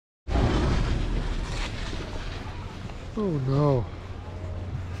Oh no.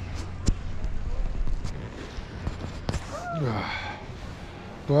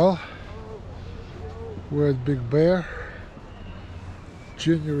 Well, we're at Big Bear,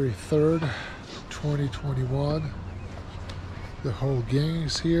 January 3rd, 2021. The whole gang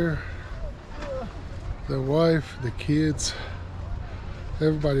is here. The wife, the kids,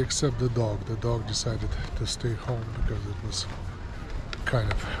 everybody except the dog. The dog decided to stay home because it was kind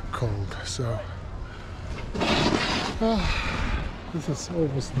of cold. So, this is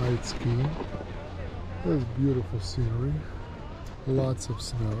almost night skiing. There's beautiful scenery, lots of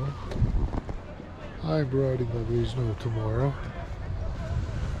snow. I'm riding the regional tomorrow.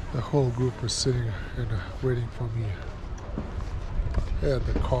 The whole group is sitting and waiting for me at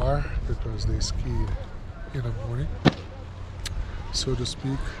the car because they skied in the morning, so to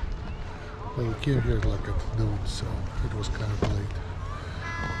speak. Well, we came here like at noon, so it was kind of late.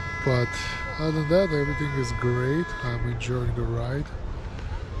 But other than that, everything is great. I'm enjoying the ride.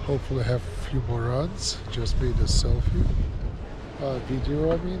 Hopefully I have a few more runs. Just made a selfie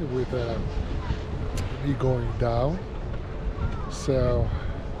video, with me going down. So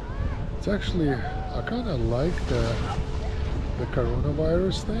it's actually, I kind of like the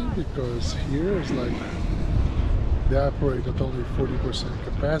coronavirus thing, because here is like they operate at only 40%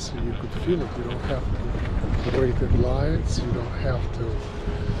 capacity. You could feel it. You don't have to wait in lines. You don't have to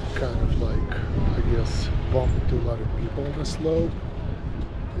kind of like, I guess, bump into a lot of people on the slope.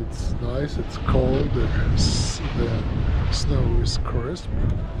 It's nice, it's cold, the snow is crisp.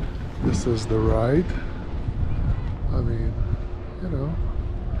 This is the ride. I mean,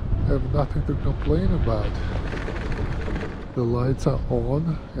 I have nothing to complain about. The lights are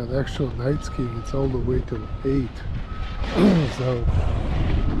on, and actual night skiing, it's all the way till 8. So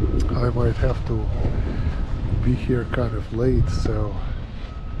I might have to be here kind of late, so,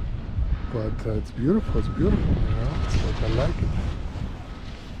 but it's beautiful, it's like I like it.